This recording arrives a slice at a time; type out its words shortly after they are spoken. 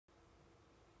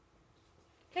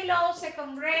Hello,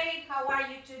 second grade. How are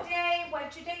you today? Well,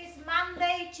 today is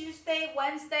Monday, Tuesday,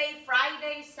 Wednesday,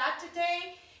 Friday,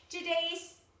 Saturday. Today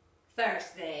is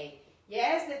Thursday.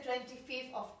 Yes, the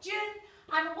 25th of June.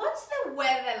 And what's the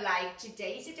weather like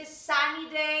today? Is it a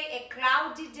sunny day, a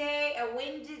cloudy day, a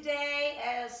windy day,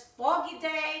 a foggy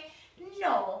day?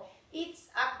 No, it's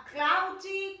a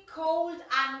cloudy, cold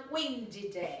and windy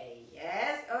day.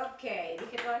 Yes, okay.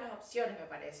 Dije todas las opciones, me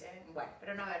parece. Bueno,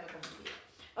 pero no haberme confundido.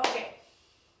 Okay.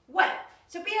 Well,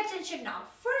 so pay attention now.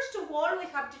 First of all, we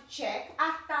have to check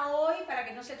hasta hoy, para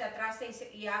que no se te atrase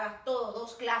y hagas todo,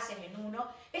 2 clases en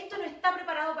uno. Esto no está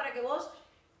preparado para que vos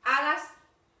hagas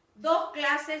 2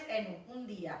 clases en un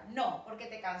día. No, porque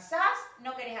te cansás,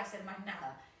 no querés hacer más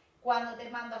nada. Cuando te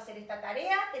mando a hacer esta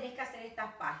tarea, tenés que hacer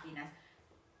estas páginas.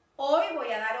 Hoy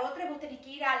voy a dar otra y vos tenés que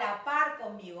ir a la par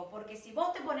conmigo, porque si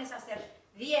vos te pones a hacer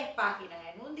 10 páginas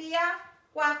en un día,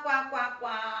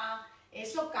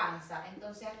 eso cansa.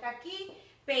 Entonces hasta aquí,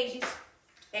 pages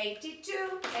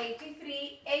 82,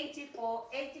 83, 84,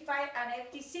 85 and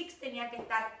 86 tenían que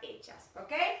estar hechas,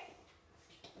 ¿ok?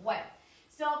 Bueno,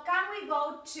 so can we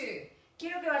go to,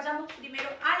 quiero que vayamos primero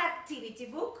al activity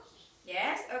book,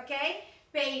 yes, ok,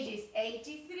 pages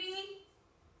 83,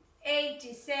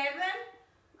 87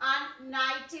 and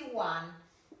 91.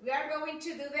 We are going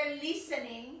to do the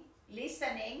listenings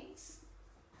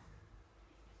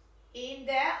in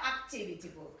the activity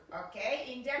book, okay?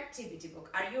 In the activity book.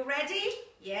 Are you ready?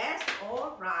 Yes?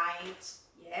 All right.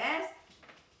 Yes?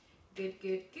 Good,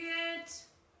 good, good.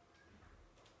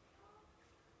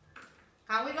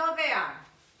 Can we go there?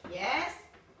 Yes?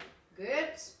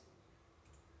 Good.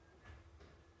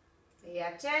 Pay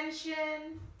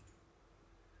attention.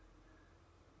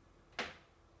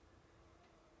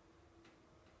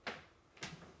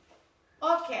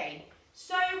 Okay.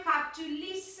 So you have to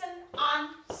listen and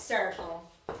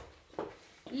circle.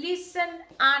 Listen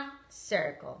and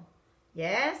circle.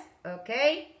 Yes?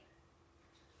 Okay.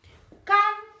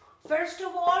 First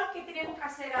of all, ¿qué tenemos que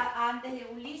hacer antes de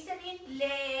un listening?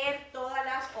 Leer todas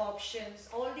las options,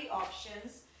 all the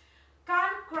options.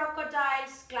 Can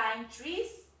crocodiles climb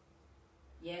trees?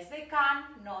 Yes, they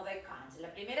can. No, they can't. La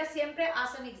primera siempre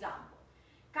as an example.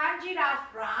 Can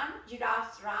giraffes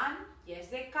run? Yes,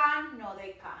 they can. No,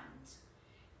 they can't.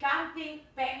 Can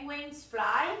penguins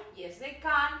fly? Yes, they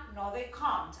can. No, they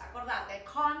can't. Acordate,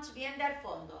 can't viene del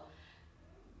fondo.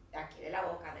 De aquí, de la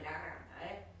boca, de la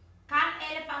garganta. Can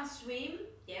elephants swim?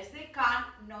 Yes, they can.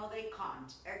 No, they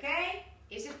can't. Okay?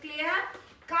 Is it clear?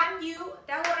 Can you,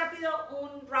 te hago rápido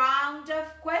un round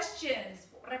of questions.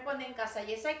 Responde en casa.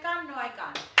 Yes, I can. No, I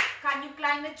can't. Can you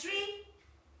climb a tree?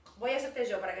 Voy a hacerte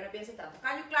yo para que no pienses tanto.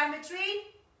 Can you climb a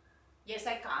tree? Yes,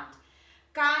 I can't.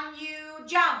 Can you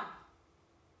jump?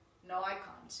 No, I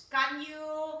can't. Can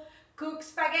you cook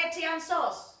spaghetti and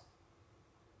sauce?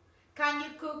 Can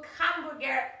you cook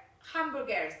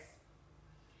hamburgers?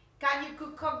 Can you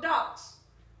cook hot dogs?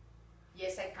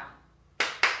 Yes, I can.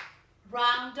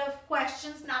 Round of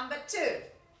questions number 2.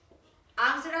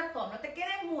 Answer at home. No te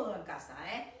quedes mudo en casa,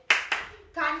 eh?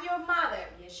 Can your mother?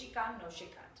 Yes, she can. No, she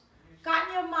can't.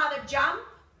 Can your mother jump?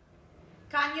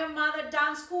 Can your mother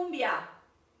dance cumbia?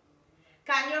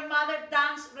 Can your mother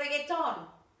dance reggaeton?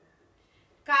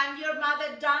 Can your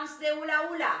mother dance the hula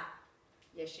hula?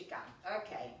 Yes, she can.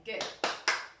 Okay, good.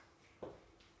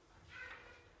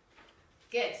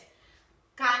 Good.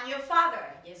 Can your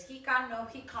father? Yes, he can. No,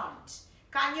 he can't.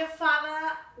 Can your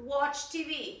father watch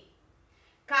TV?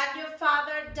 Can your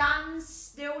father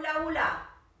dance the hula hula?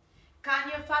 Can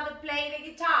your father play the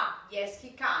guitar? Yes, he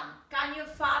can. Can your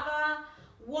father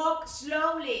walk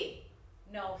slowly?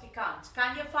 No, he can't.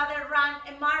 Can your father run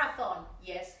a marathon?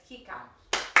 Yes, he can.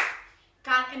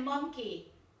 Can a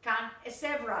monkey? Can a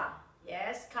zebra?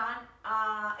 Yes, can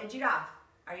a giraffe?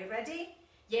 Are you ready?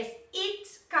 Yes, it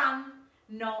can.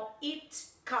 No, it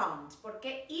can't. ¿Por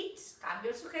qué it?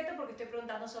 Cambio el sujeto porque estoy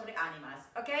preguntando sobre animals.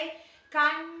 Okay?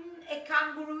 Can a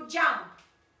kangaroo jump?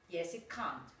 Yes, it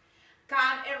can't.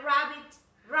 Can a rabbit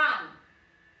run?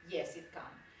 Yes, it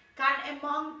can. Can a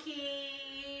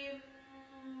monkey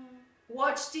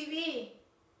watch TV?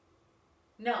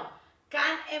 No.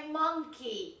 Can a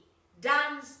monkey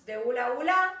dance the hula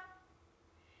hula?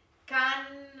 Can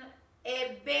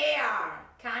a bear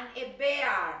climb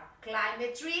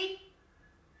a tree?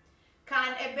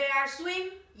 Can a bear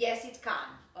swim? Yes, it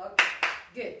can. Okay,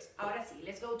 good. Ahora sí,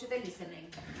 let's go to the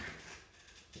listening.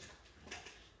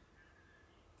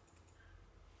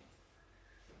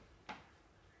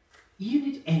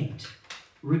 Unit 8,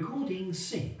 Recording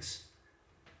 6.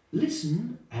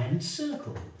 Listen and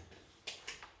circle.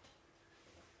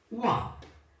 1.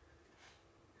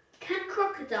 Can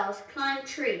crocodiles climb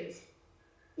trees?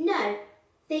 No,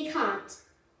 they can't.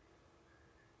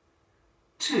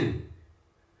 2,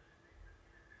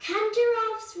 Can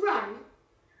giraffes run?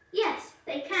 Yes,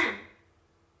 they can.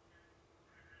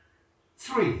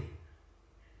 3,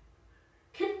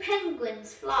 Can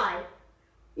penguins fly?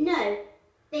 No,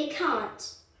 they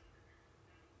can't.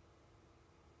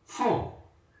 4,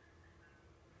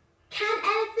 Can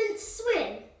elephants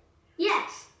swim?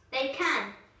 Yes, they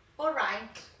can. All right,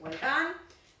 well done.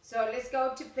 So let's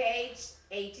go to page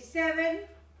 87.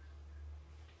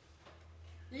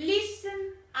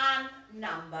 Listen and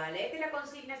number. Léete la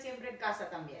consigna siempre en casa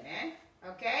también, ¿eh?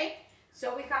 Okay?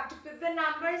 So we have to put the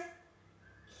numbers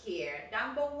here.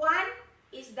 Number 1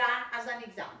 is done as an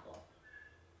example.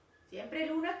 Siempre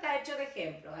el 1 está hecho de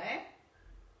ejemplo, ¿eh?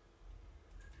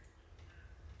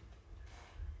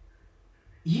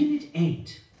 Unit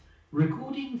 8,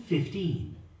 Recording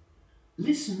 15.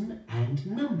 Listen and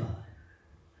number.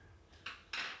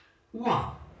 1,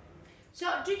 So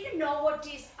do you know what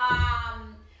is,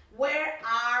 where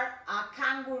are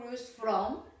kangaroos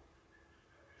from?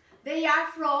 They are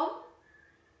from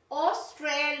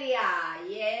Australia,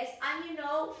 yes. And you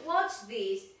know, what's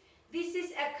this? This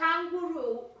is a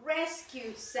kangaroo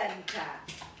rescue center.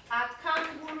 A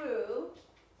kangaroo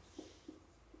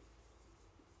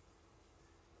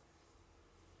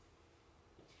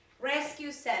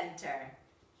rescue center.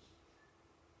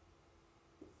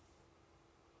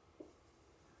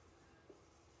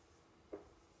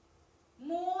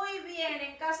 Muy bien,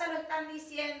 en casa lo están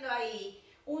diciendo ahí.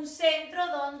 Un centro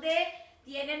donde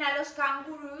tienen a los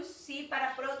kangaroos, sí,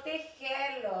 para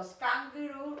protegerlos.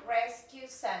 Kangaroo Rescue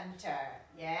Center.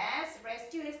 Yes,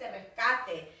 rescue es de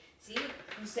rescate, sí.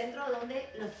 Un centro donde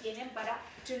los tienen para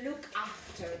to look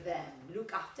after them.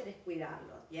 Look after es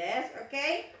cuidarlos. Yes,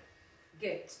 okay?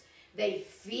 Good. They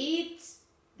feed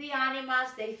the animals,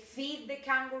 they feed the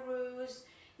kangaroos.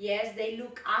 Yes, they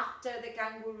look after the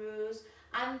kangaroos.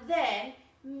 And then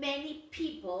many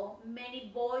people, many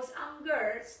boys and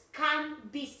girls can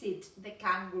visit the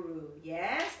kangaroo.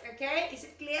 Yes, okay, is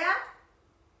it clear?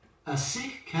 a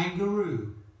sick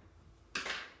kangaroo.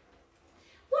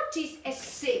 What is a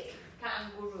sick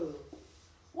kangaroo?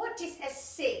 What is a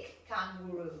sick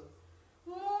kangaroo?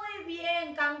 Muy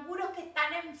bien, canguros que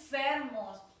están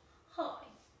enfermos. Hi,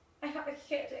 I have a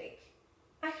headache.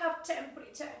 I have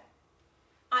temperature.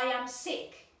 I am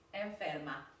sick,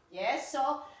 enferma. Yes,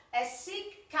 so a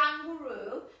sick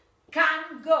kangaroo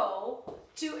can go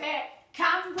to a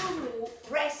kangaroo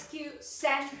rescue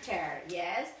center,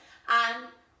 yes, and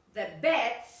the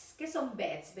vets, ¿qué son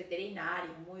vets?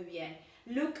 Veterinarios, muy bien,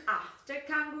 look after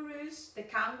kangaroos,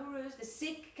 the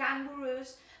sick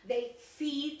kangaroos, they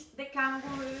feed the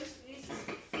kangaroos, this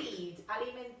is feed,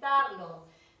 alimentarlos,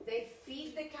 they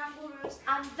feed the kangaroos,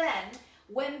 and then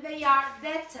when they are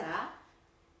better,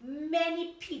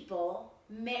 many people,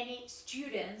 many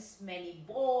students, many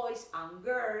boys and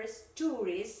girls,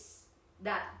 tourists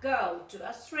that go to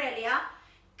Australia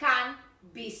can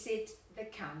visit the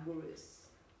kangaroos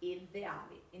in the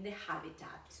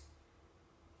habitat.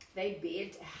 They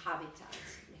build a habitat.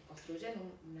 Les construyen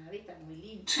un hábitat muy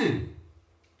lindo. 2.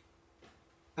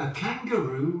 A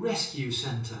kangaroo rescue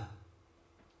center.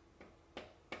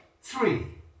 3.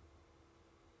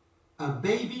 A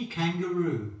baby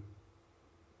kangaroo.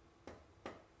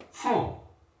 4.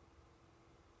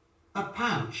 A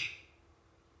pouch.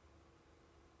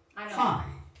 Ah, no. 5.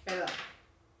 Perdón.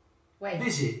 Wait.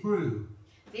 Visit room.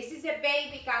 This is a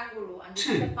baby kangaroo and this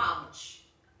 2. is a pouch.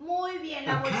 Muy bien,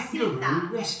 la A kangaroo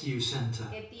bolsita rescue center.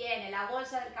 que tiene, la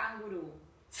bolsa del canguro.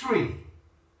 3.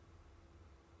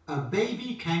 A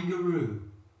baby kangaroo.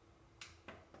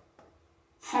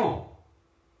 4.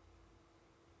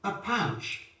 A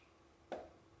pouch.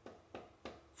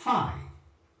 5.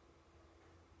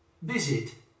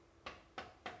 Visit.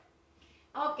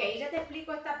 Ok, ya te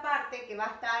explico esta parte que va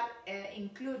a estar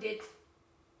included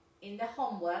in the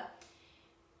homework.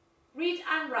 Read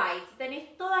and write.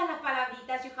 Tenés todas las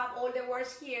palabritas. You have all the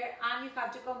words here and you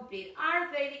have to complete.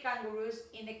 Are baby kangaroos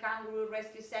in the kangaroo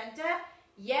rescue center?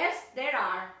 Yes, there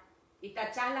are. Y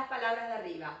tachás las palabras de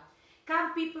arriba.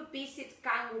 Can people visit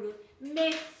kangaroos?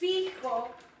 Me fijo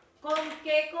con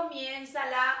qué comienza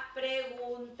la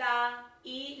pregunta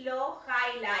y lo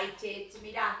highlighted.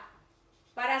 Mira,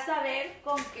 para saber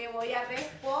con qué voy a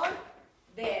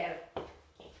responder.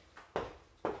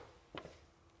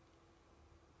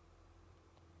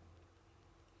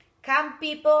 Can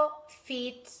people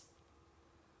feed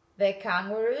the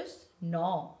kangaroos?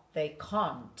 No, they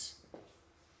can't.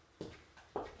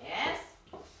 Yes?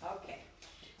 Okay.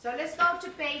 So let's go to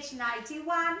page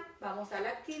 91. Vamos al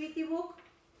activity book.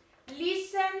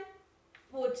 Listen,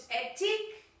 put a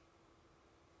tick.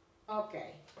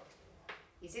 Okay.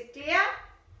 Is it clear?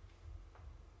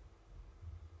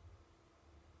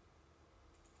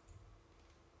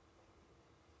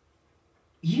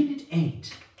 Unit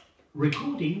 8,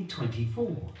 Recording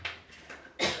 24.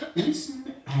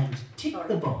 Listen and tick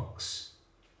the box.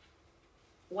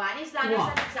 One is done as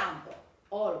an example,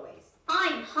 always.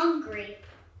 I'm hungry.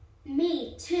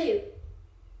 Me too.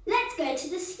 Let's go to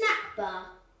the snack bar.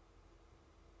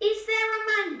 Is there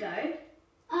a mango?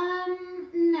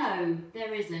 No,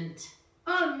 there isn't.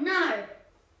 Oh no.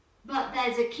 But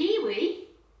there's a kiwi.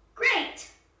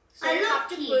 Great. So I you love have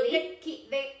to kiwi.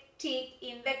 put the tick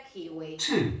in the kiwi.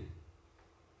 2.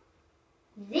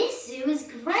 This zoo is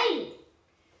great.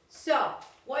 So,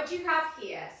 what you have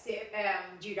here,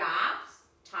 giraffes,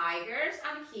 tigers,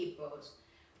 and hippos.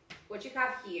 What you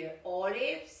have here,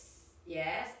 olives,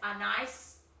 yes, a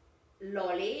nice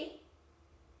lolly.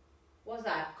 What's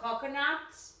that?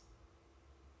 Coconuts,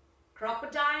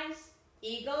 crocodiles,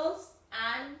 eagles,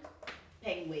 and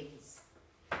penguins.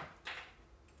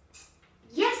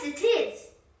 Yes, it is.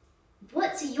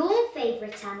 What's your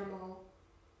favourite animal?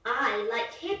 I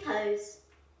like hippos.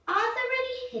 Are there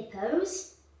any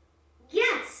hippos?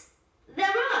 Yes, there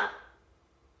are.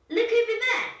 Look over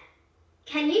there.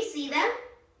 Can you see them?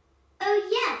 Oh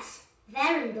yes,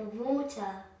 they're in the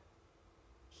water.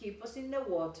 Hippos in the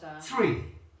water. 3.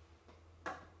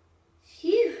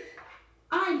 Phew,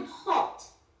 I'm hot.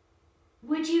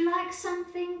 Would you like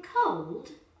something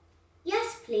cold?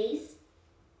 Yes, please.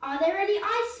 Are there any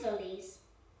ice lollies?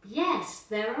 Yes,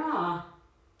 there are.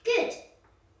 Good.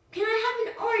 Can I have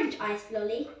an orange ice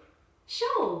lolly?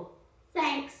 Sure.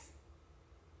 Thanks.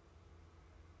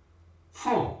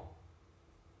 4.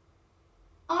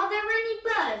 Are there any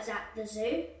birds at the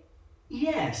zoo?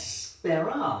 Yes, there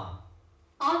are.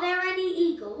 Are there any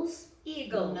eagles?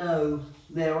 Eagle. No,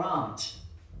 there aren't.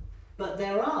 But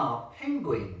there are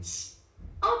penguins.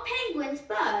 Are penguins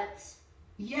birds?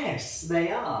 Yes,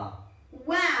 they are.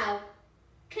 Wow.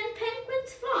 Can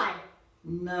penguins fly?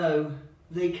 No,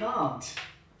 they can't.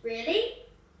 Really?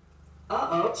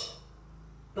 Uh-oh.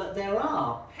 But there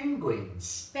are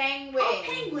penguins. Penguin. Are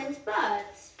penguins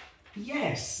birds?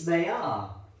 Yes, they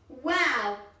are.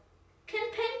 Wow.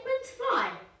 Can penguins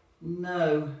fly?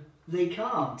 No, they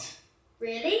can't.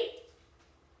 Really?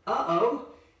 Uh-oh.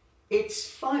 It's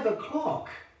 5 o'clock.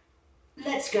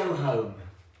 Let's go home.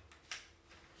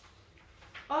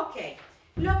 Ok,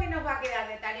 lo que nos va a quedar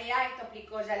de tarea, esto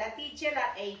explicó ya la teacher,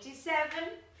 la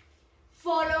 87.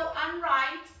 Follow and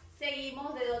write.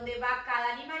 Seguimos de dónde va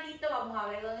cada animalito, vamos a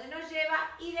ver dónde nos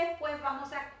lleva y después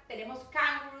tenemos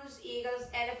kangaroos, eagles,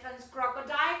 elephants,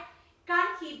 crocodile. Can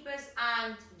hippos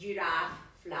and giraffe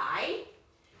fly?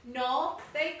 No,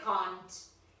 they can't.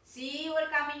 Sigo el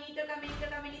caminito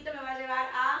me va a llevar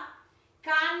a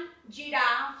can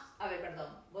giraffes,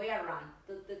 voy a run.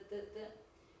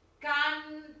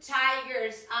 Can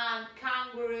tigers and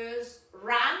kangaroos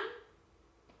run?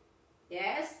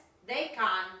 Yes, they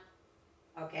can.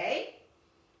 Okay.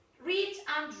 Read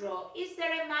and draw. Is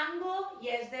there a mango?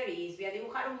 Yes, there is. Voy a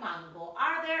dibujar un mango.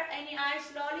 Are there any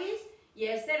ice lollies?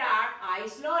 Yes, there are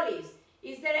ice lollies.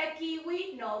 Is there a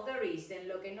kiwi? No, there isn't.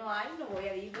 Lo que no hay, no voy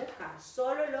a dibujar.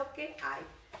 Solo lo que hay.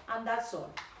 And that's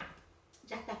all.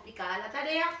 Ya está explicada la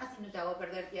tarea, así no te hago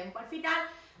perder tiempo al final.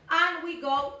 And we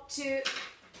go to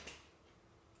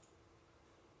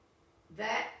the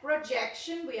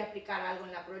projection. Voy a explicar algo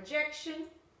en la projection.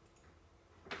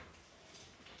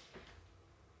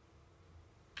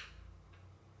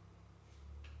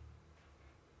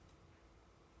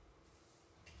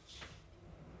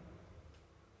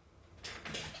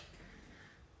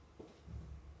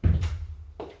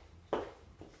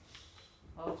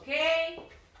 Okay.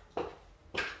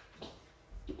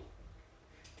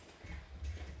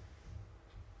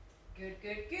 Good,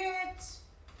 good, good.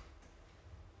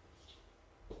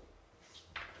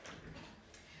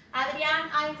 Adrián,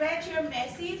 I read your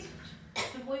message.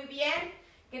 Muy bien,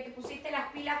 que te pusiste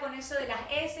las pilas con eso de las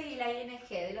S y la ING,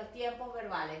 de los tiempos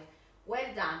verbales.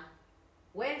 Well done.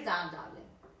 Well done, darling.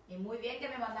 Y muy bien que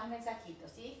me mandas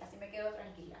mensajitos, ¿sí? Así me quedo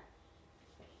tranquila.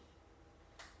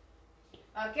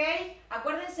 ¿Ok?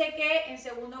 Acuérdense que en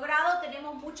segundo grado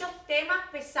tenemos muchos temas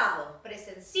pesados.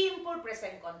 Present simple,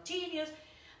 present continuous,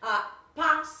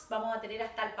 past, vamos a tener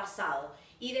hasta el pasado.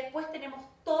 Y después tenemos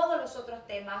todos los otros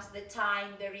temas, the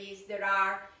time, there is, there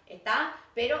are, ¿está?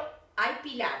 Pero hay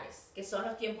pilares, que son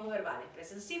los tiempos verbales.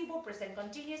 Present simple, present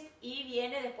continuous y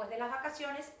viene después de las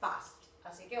vacaciones, past.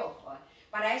 Así que ojo,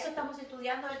 para eso estamos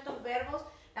estudiando estos verbos,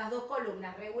 las dos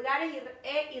columnas, regulares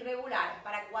e irregulares,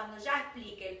 para que cuando ya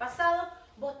explique el pasado,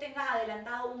 vos tengas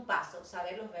adelantado un paso,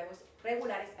 saber los verbos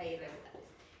regulares e irregulares.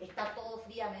 Está todo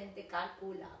fríamente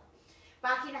calculado.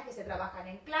 páginas que se trabajan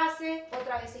en clase,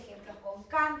 otra vez ejemplos con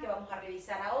can que vamos a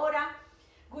revisar ahora.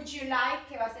 Would you like,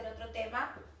 que va a ser otro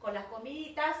tema con las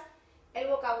comiditas. El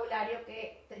vocabulario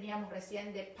que teníamos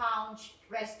recién de punch,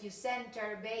 rescue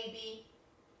center, baby,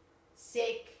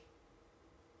 sick.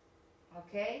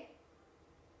 ¿Ok?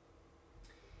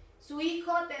 Su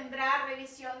hijo tendrá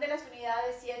revisión de las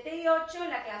unidades 7 y 8 en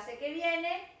la clase que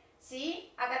viene.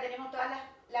 ¿Sí? Acá tenemos todas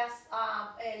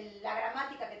la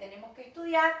gramática que tenemos que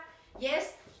estudiar.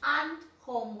 Yes, and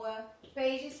homework.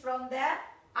 Pages from the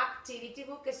activity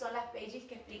book, que son las pages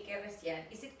que expliqué recién.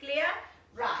 Is it clear?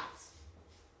 Right.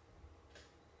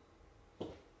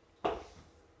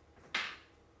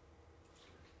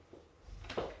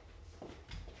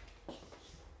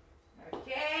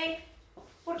 Okay.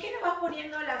 ¿Por qué no vas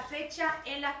poniendo la fecha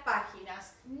en las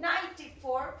páginas?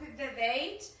 94, put the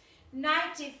date.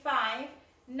 95,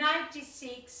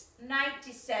 96,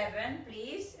 97,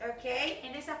 please. Okay.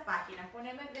 En esas páginas,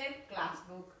 poneme del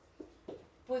classbook.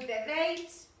 Put the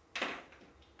date.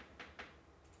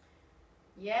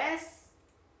 Yes.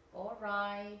 All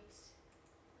right.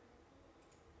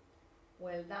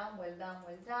 Well done, well done,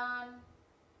 well done.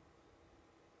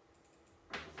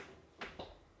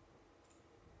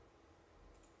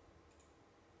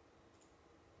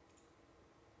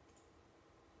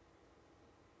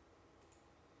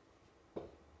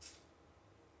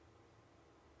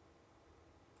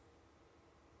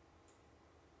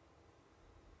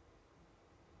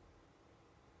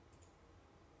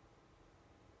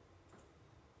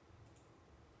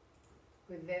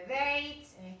 With the date,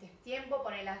 en este tiempo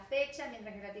pone la fecha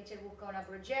mientras que la teacher busca una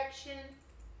projection.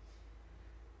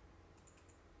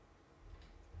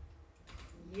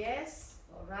 Yes,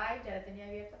 alright, ya la tenía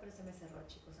abierta pero se me cerró,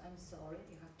 chicos. I'm sorry,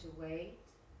 you have to wait.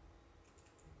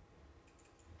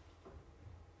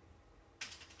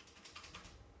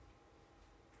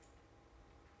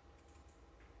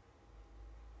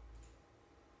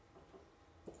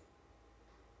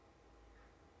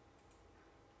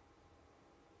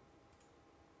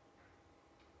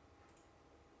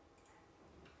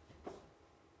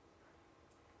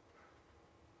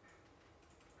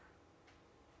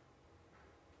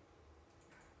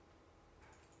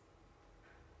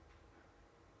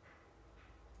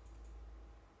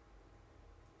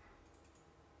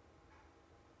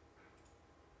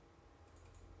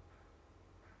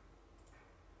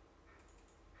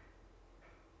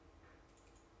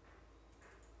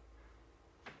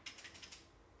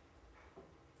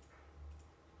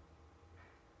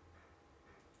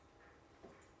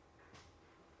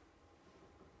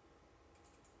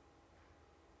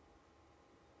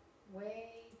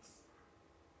 Wait.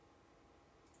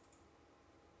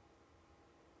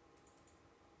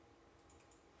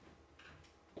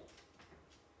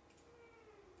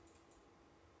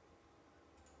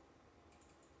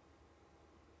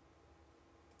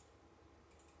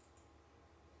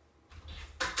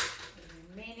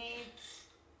 A minute.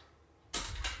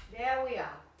 There we are.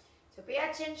 So pay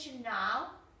attention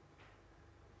now.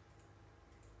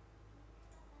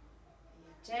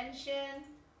 Pay attention.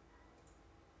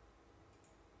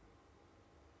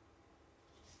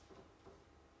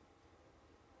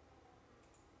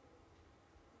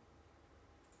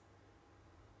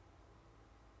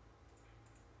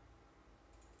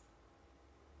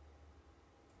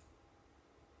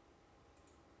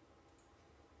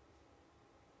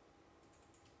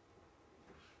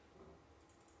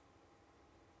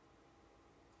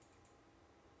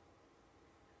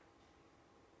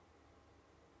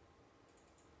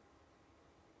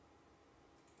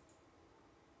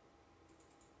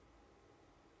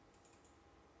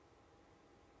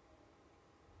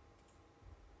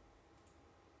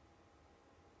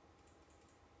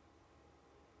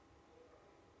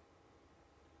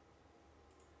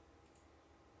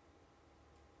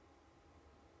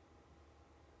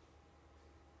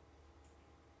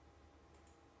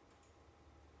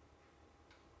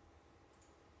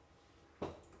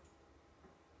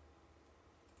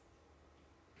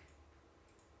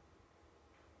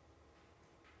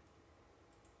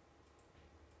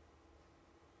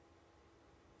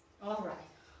 All right.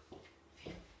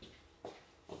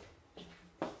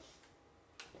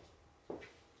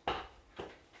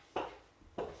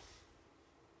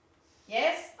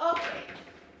 Yes? Okay.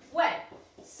 Well,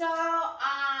 so,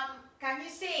 can you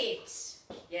see it?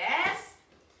 Yes?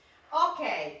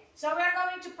 Okay. So we are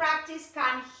going to practice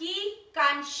can he,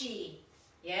 can she.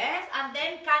 Yes? And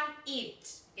then can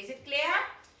it. Is it clear?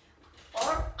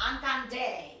 Or and can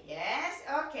they. Yes?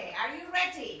 Okay. Are you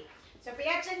ready? So pay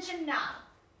attention now.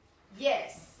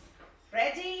 Yes.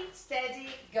 Ready, steady,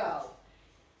 go.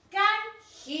 Can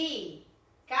he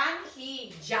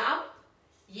jump?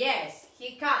 Yes,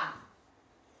 he can.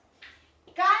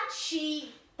 Can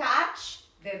she touch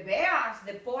the bears,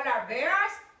 the polar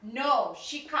bears? No,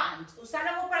 she can't.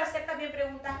 Usarlo para hacer también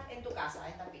preguntas en tu casa,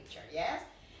 esta picture, yes?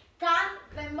 Can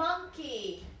the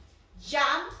monkey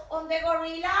jump on the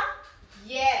gorilla?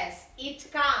 Yes, it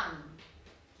can.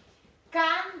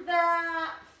 Can the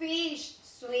fish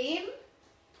swim?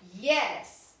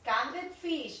 Yes. Can the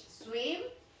fish swim?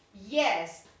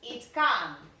 Yes, it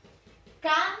can.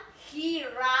 Can he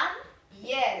run?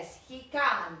 Yes, he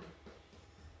can.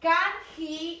 Can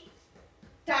he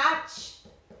touch?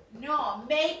 No,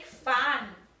 make fun.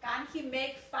 Can he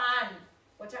make fun?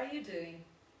 What are you doing?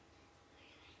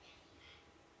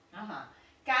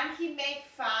 Can he make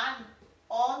fun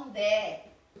on the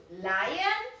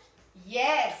lion?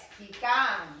 Yes, he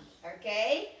can.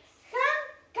 Okay.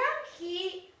 Can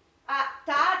he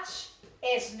touch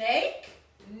a snake?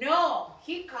 No,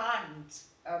 he can't.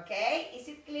 Okay. Is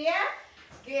it clear?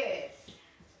 Good.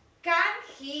 Can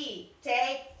he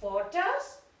take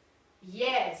photos?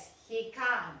 Yes, he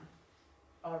can.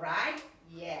 All right.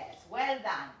 Yes. Well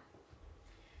done.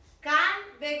 Can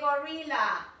the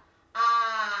gorilla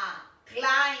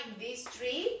climb this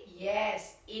tree?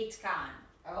 Yes, it can.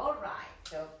 All right.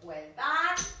 So, well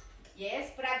done.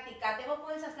 Yes, practicate. Vos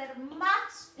podés hacer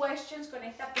más questions con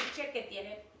esta picture que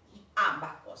tiene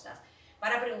ambas cosas.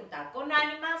 Para preguntar con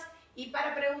animals y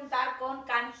para preguntar con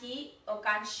can he o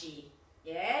can she.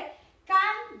 Yeah.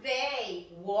 Can they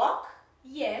walk?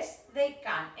 Yes, they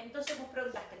can. Entonces vos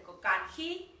preguntaste con can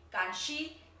he, can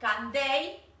she, can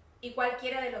they y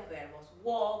cualquiera de los verbos.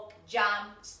 Walk,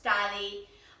 jump, study,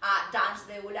 dance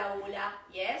the hula hula.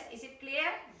 Yes, is it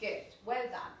clear? Good. Well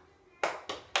done.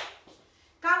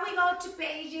 Can we go to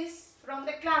pages from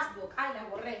the class book? Ay, las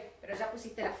borré, pero ya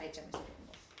pusiste la fecha, me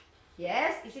supongo.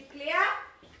 Yes, is it clear?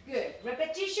 Good.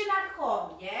 Repetition at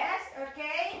home. Yes,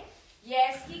 okay.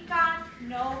 Yes, he can.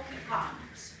 No, he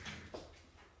can't.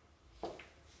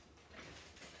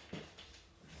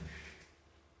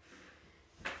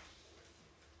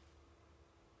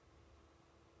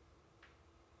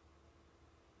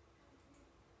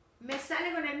 Me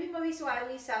sale con el mismo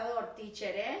visualizador,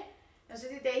 teacher, ¿eh? No sé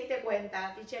si te diste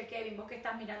cuenta, teacher Kevin, vos que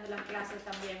estás mirando las clases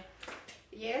también.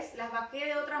 Yes, las bajé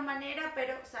de otra manera,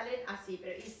 pero salen así,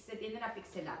 pero y se tienden a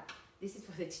pixelar. This is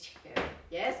for the teacher Kevin.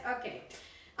 Yes, okay.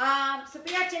 So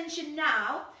pay attention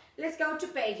now. Let's go to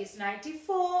pages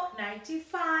 94,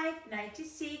 95,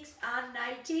 96, and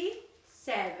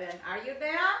 97. Are you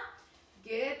there?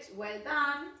 Good, well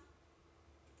done.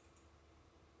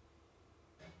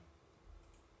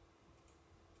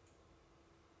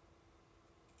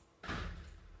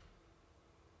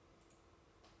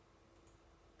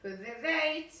 Put the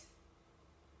date.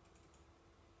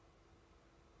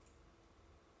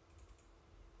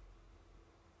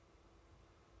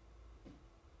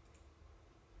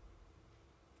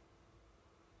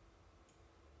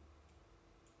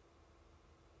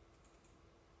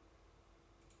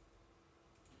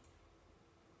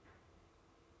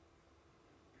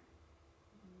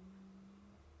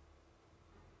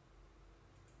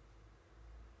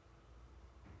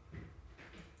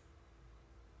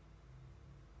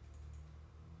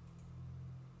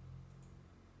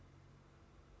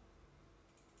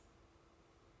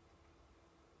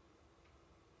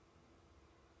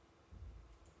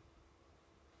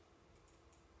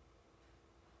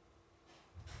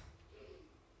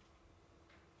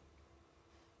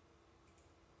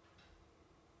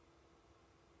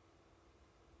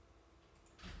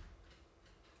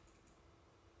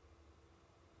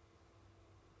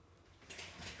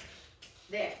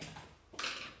 There.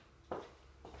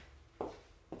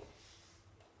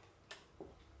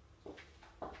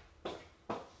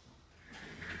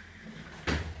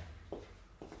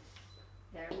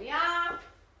 There we are.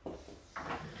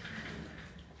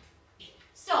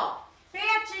 So, pay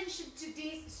attention to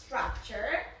this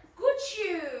structure. Could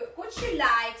you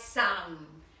like some?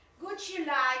 Would you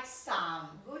like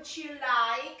some? Would you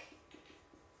like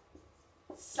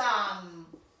some?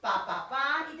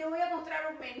 Pa. Y te voy a mostrar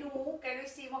un menú que lo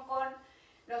hicimos con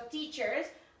los teachers.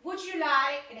 Would you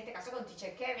like, en este caso con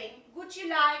teacher Kevin, would you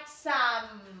like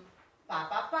some pa?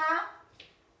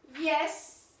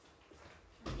 Yes.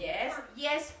 Yes.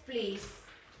 Yes, please.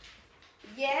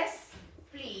 Yes,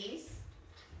 please.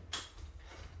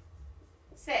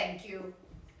 Thank you.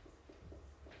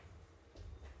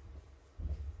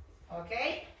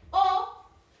 Okay. O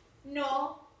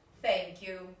no, thank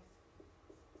you.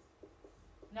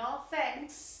 No,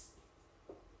 thanks.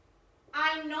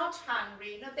 I'm not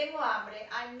hungry. No tengo hambre.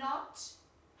 I'm not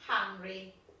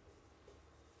hungry.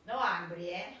 No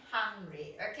hungry, eh?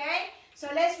 Hungry. Okay? So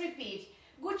let's repeat.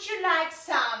 Would you like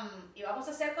some? Y vamos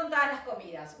a hacer con todas las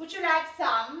comidas. Would you like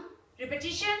some?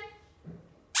 Repetition.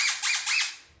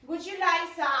 Would you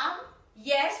like some?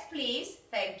 Yes, please.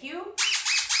 Thank you.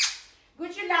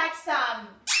 Would you like some?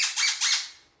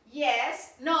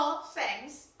 Yes. No,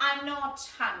 thanks. I'm not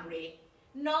hungry.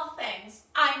 No, thanks.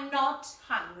 I'm not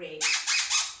hungry.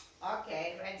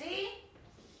 Okay, ready?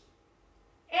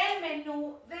 El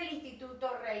menú del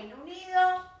Instituto Reino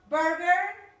Unido: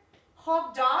 burger,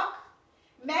 hot dog,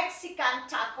 Mexican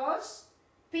tacos,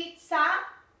 pizza,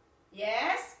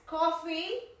 yes,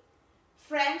 coffee,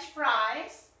 French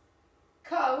fries,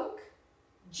 Coke,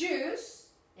 juice,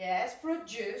 yes, fruit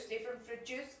juice, different fruit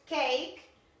juice, cake,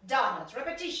 donuts.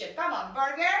 Repetition, come on.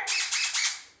 Burger,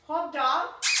 hot dog,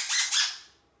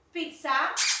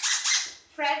 pizza,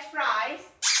 French fries,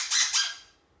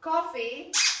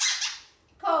 coffee,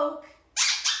 Coke,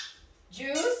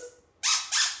 juice,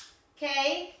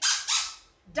 cake,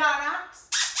 donuts.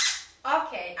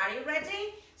 Okay, are you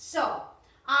ready? So,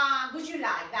 would you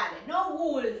like? Dale, no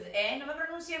wolf, No me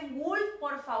pronuncien wolf,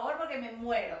 por favor, porque me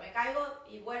muero. Me caigo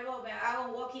y vuelvo, me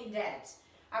hago walking dead.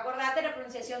 Acordate la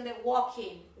pronunciación de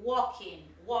walking, walking,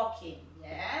 walking,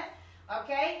 yeah?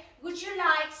 Okay, would you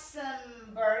like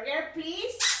some burger,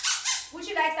 please? Would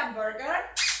you like some burger?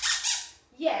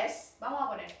 Yes, vamos a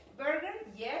poner burger,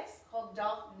 yes. Hot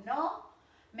dog, no.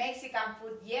 Mexican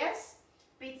food, yes.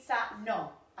 Pizza,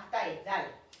 no. Hasta ahí, dale.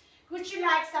 Would you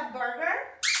like some burger?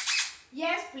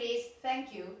 Yes, please,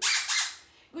 thank you.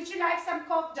 Would you like some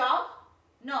hot dog?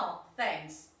 No,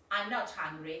 thanks. I'm not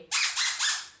hungry.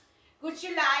 Would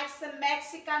you like some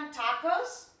Mexican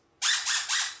tacos?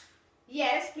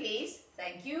 Yes, please,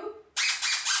 thank you.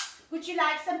 Would you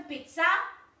like some pizza?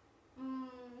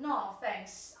 No,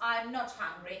 thanks. I'm not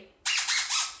hungry.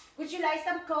 Would you like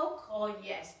some Coke? Oh,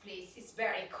 yes, please. It's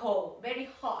very cold, very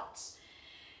hot.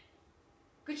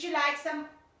 Would you like some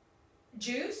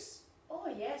juice? Oh,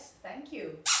 yes, thank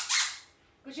you.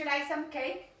 Would you like some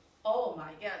cake? Oh,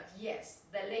 my God, yes,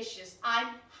 delicious. I'm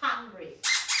hungry.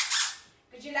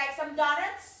 Would you like some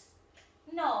donuts?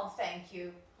 No, thank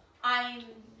you. I'm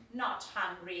not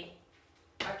hungry.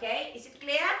 Okay, is it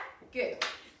clear? Good.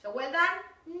 So, well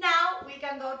done. Now we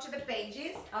can go to the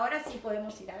pages. Ahora sí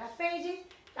podemos ir a las pages.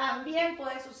 También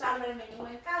puedes usarlo en el menú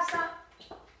en casa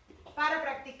para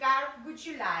practicar would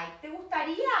you like. ¿Te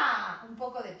gustaría un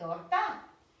poco de torta?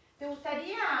 ¿Te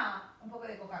gustaría un poco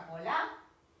de Coca-Cola?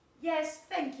 Yes,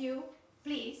 thank you.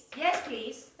 Please. Yes,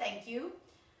 please. Thank you.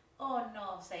 Oh,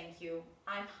 no, thank you.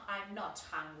 I'm not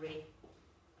hungry.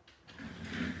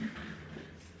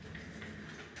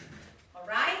 All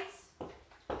right?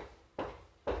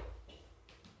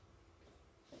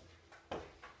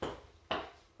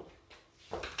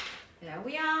 There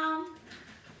we are.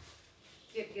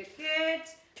 Good, good, good.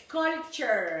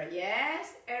 Culture,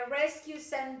 yes. A rescue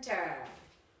center.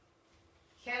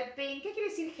 Helping. ¿Qué quiere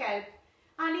decir help?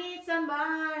 I need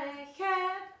somebody.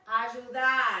 Help.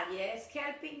 Ayudar, yes.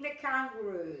 Helping the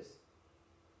kangaroos.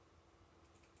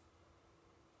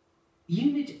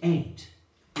 Unit 8,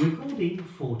 Recording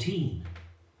 14.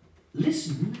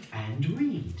 Listen and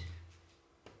read.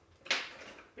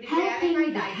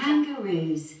 Helping the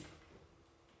kangaroos.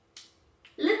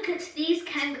 Look at these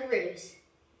kangaroos.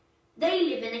 They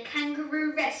live in a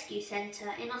kangaroo rescue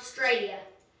centre in Australia.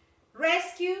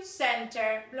 Rescue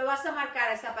center. Lo vas a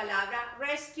marcar esa palabra.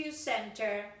 Rescue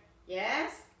center.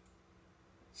 Yes?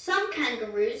 Some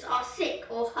kangaroos are sick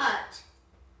or hurt.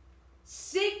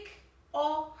 Sick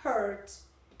or hurt.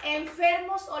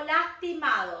 Enfermos o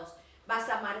lastimados. Vas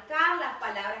a marcar las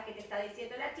palabras que te está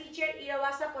diciendo la teacher y lo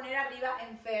vas a poner arriba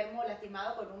enfermo,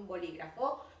 lastimado con un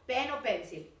bolígrafo, pen o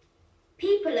pencil.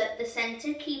 People at the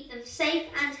centre keep them safe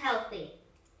and healthy.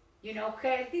 You know,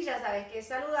 healthy, ya sabes que es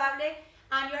saludable.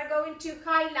 And you are going to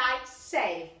highlight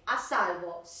safe, a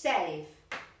salvo, safe.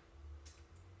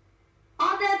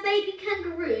 Are there baby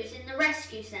kangaroos in the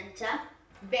rescue centre?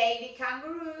 Baby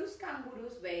kangaroos,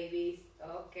 babies.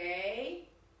 Okay.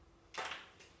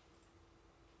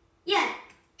 Yes,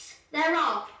 there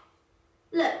are.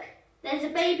 Look, there's a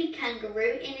baby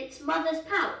kangaroo in its mother's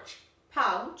pouch.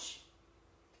 Pouch.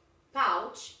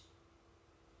 Pouch.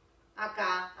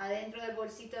 Acá, adentro del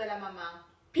bolsito de la mamá.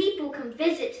 People can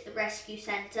visit the rescue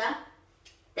centre.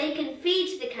 They can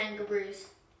feed the kangaroos.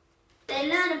 They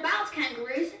learn about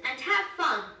kangaroos and have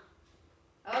fun.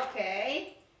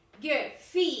 Okay. Good.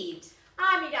 Feed.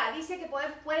 Mira, dice que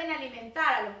pueden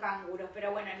alimentar a los canguros,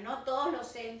 pero bueno, no todos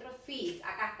los centros feed.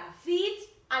 Acá está, feed,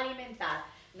 alimentar.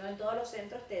 No en todos los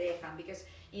centros te dejan, because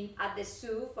at the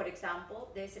zoo, for example,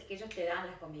 debe ser que ellos te dan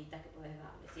las comiditas que puedes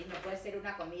darle, ¿sí? No puede ser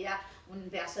una comida, un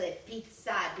pedazo de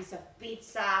pizza, a piece of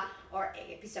pizza, or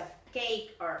a piece of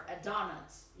cake, or a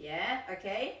donut, yeah,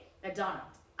 okay? A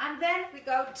donut. And then we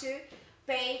go to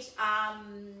page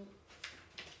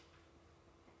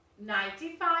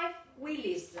 95, we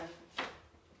listen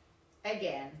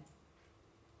again.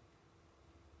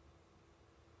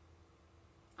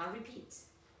 And repeat.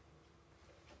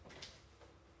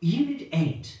 Unit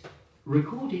 8,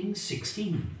 Recording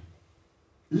 16.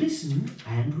 Listen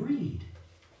and read.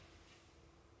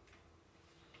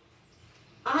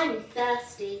 I'm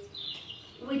thirsty.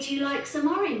 Would you like some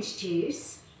orange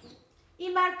juice? Y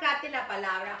marcate la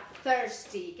palabra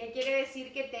thirsty, que quiere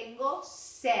decir que tengo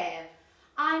sed.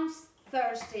 I'm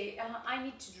thirsty. I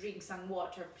need to drink some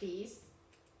water, please.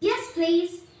 Yes,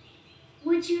 please.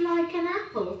 Would you like an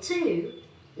apple too?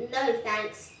 No,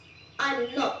 thanks.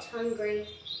 I'm not hungry.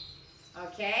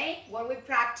 Okay, what we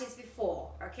practiced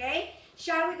before, okay?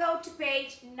 Shall we go to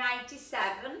page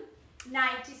 97?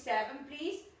 97,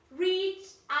 please. Read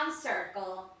and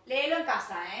circle. Léelo en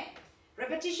casa, eh?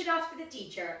 Repetition after the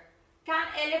teacher. Can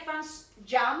elephants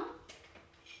jump?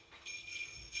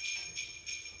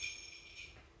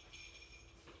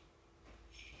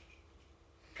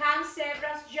 Can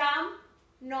zebras jump?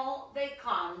 No, they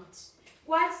can't.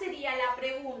 ¿Cuál sería la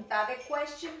pregunta, the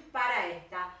question para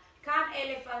esta? Can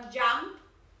elephants jump?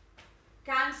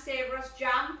 Can zebras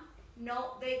jump?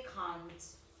 No, they can't.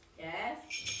 Yes.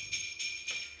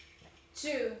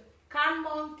 2. Can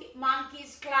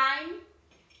monkeys climb?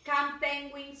 Can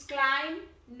penguins climb?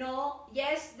 No,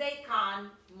 yes, they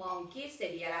can. Monkeys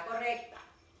sería la correcta.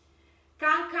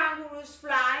 Can kangaroos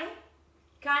fly?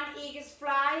 Can eagles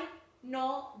fly?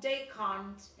 No, they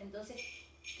can't. Entonces,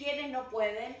 ¿quiénes no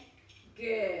pueden?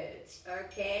 Good.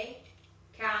 Okay.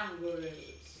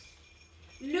 Kangaroos.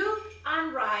 Look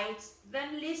and write,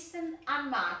 then listen and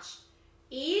match.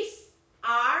 Is,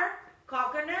 are,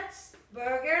 coconuts,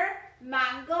 burger,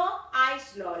 mango,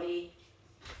 ice lolly.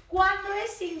 ¿Cuándo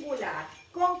es singular?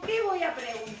 ¿Con qué voy a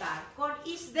preguntar? ¿Con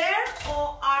is there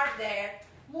o are there?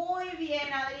 Muy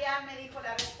bien, Adrián me dijo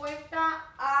la respuesta,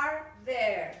 are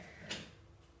there.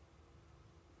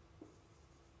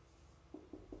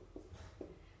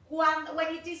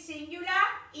 When it is singular,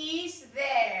 is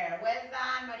there. Well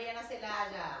done, Mariana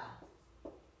Celaya.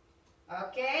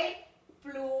 Okay,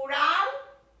 plural,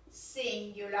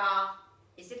 singular.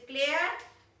 Is it clear?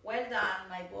 Well done,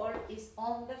 my ball is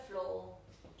on the floor.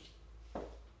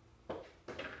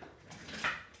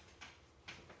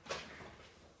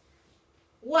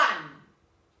 One.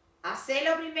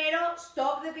 Hacelo primero,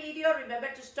 stop the video. Remember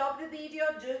to stop the video,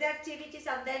 do the activities,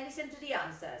 and then listen to the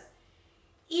answers.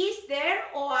 Is there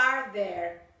or are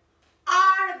there?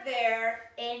 Are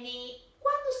there any?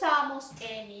 ¿Cuándo usamos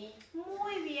any?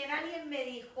 Muy bien, alguien me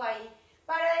dijo ahí.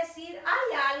 Para decir,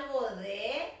 hay algo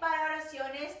de, para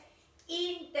oraciones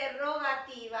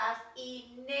interrogativas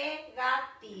y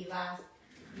negativas.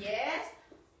 Yes?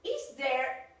 Is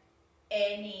there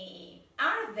any?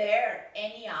 Are there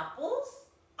any apples?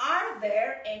 Are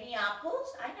there any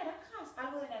apples? Hay naranjas,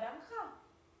 algo de naranja.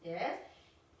 Yes?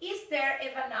 Is there a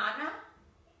banana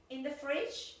in the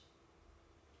fridge?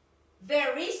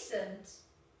 There isn't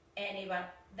any,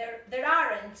 there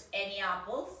aren't any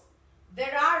apples.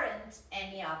 There aren't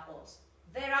any apples.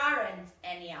 There aren't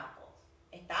any apples.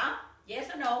 ¿Está? Yes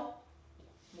or no?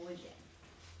 Muy bien.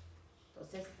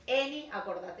 Entonces, any,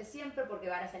 acordate siempre porque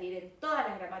van a salir en todas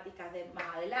las gramáticas de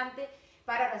más adelante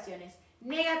para oraciones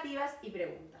negativas y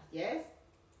preguntas. Yes?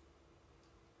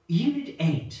 Unit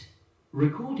 8,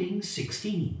 Recording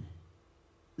 16.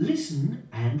 Listen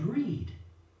and read.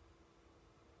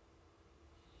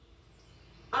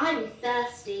 I'm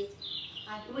thirsty.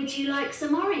 Would you like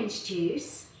some orange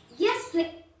juice? Yes, please.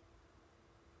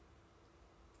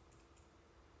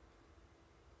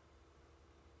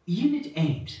 Unit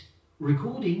 8,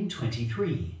 Recording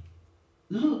 23.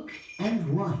 Look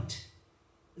and write.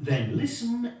 Then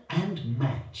listen and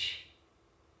match.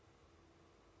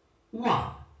 1.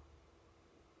 Are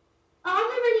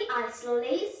there any ice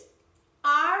lollies?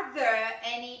 Are there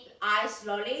any ice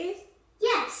lollies?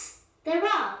 Yes, there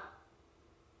are.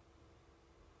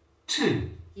 2.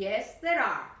 Yes, there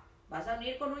are. Vas a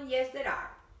unir con un yes, there are.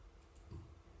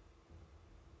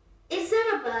 Is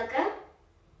there a burger?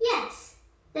 Yes,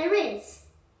 there is.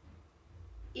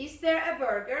 Is there a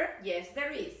burger? Yes,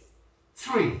 there is.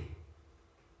 3.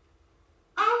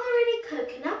 Are there any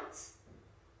coconuts?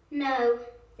 No,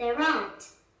 there aren't.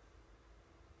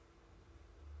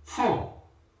 4.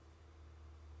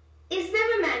 Is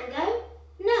there a mango?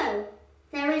 No,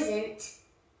 there isn't.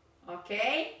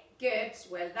 Okay, good.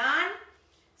 Well well done.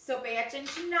 So pay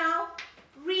attention now.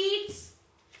 Read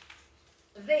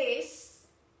this.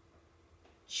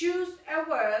 Choose a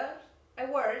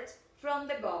word from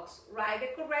the box. Write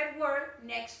the correct word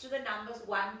next to the numbers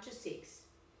 1 to 6.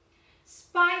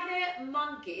 Spider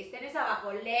monkeys. Tienes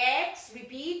abajo legs,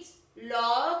 repeat.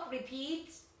 Log,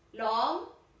 repeat. Long.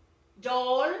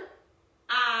 Doll,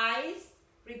 eyes,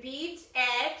 repeat.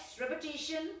 Eggs,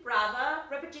 repetition. Brother,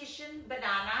 repetition.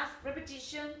 Bananas,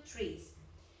 repetition. Trees.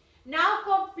 Now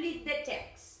complete the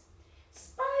text.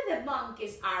 Spider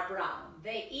monkeys are brown.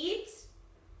 They eat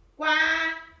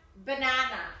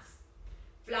bananas,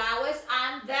 flowers,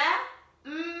 and the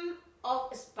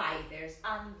of spiders,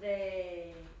 and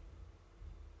the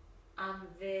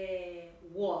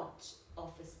what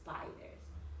of spiders,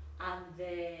 and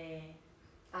the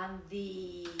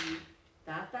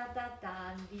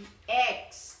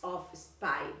eggs of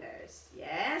spiders.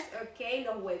 Yes, okay,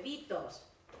 los huevitos.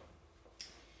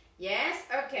 Yes,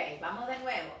 okay, vamos de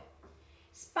nuevo.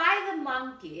 Spider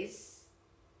monkeys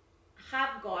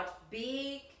have got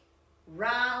big,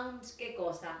 round, ¿qué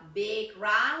cosa? Big,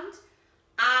 round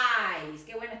eyes.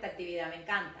 Qué buena esta actividad, me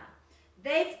encanta.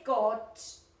 They've got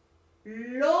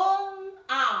long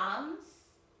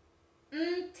arms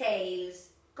and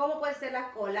tails. ¿Cómo puede ser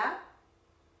la cola?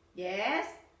 Yes.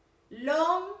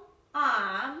 Long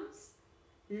arms,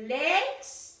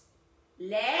 legs,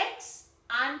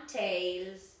 and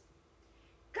tails.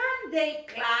 Can they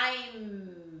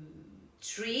climb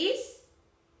trees?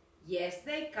 Yes,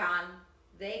 they can.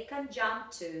 They can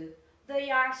jump too. They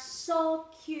are so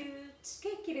cute.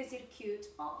 ¿Qué quiere decir cute?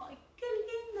 ¡Ay, qué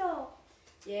lindo!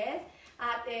 Yes.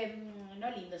 No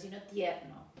lindo, sino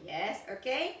tierno. Yes,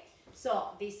 okay?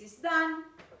 So, this is done.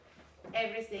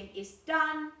 Everything is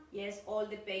done. Yes, all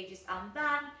the pages are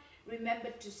done.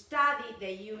 Remember to study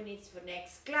the units for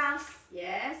next class.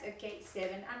 Yes, okay,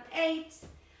 7 and 8.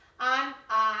 And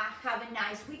have a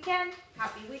nice weekend.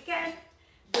 Happy weekend.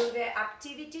 Do the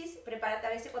activities. Prepárate a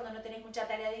veces cuando no tenés mucha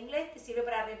tarea de inglés. Te sirve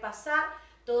para repasar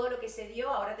todo lo que se dio.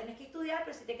 Ahora tenés que estudiar,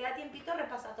 pero si te queda tiempito,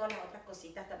 repasa todas las otras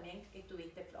cositas también que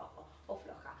estuviste flojo o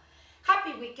floja.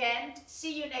 Happy weekend.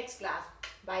 See you next class.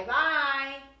 Bye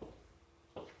bye.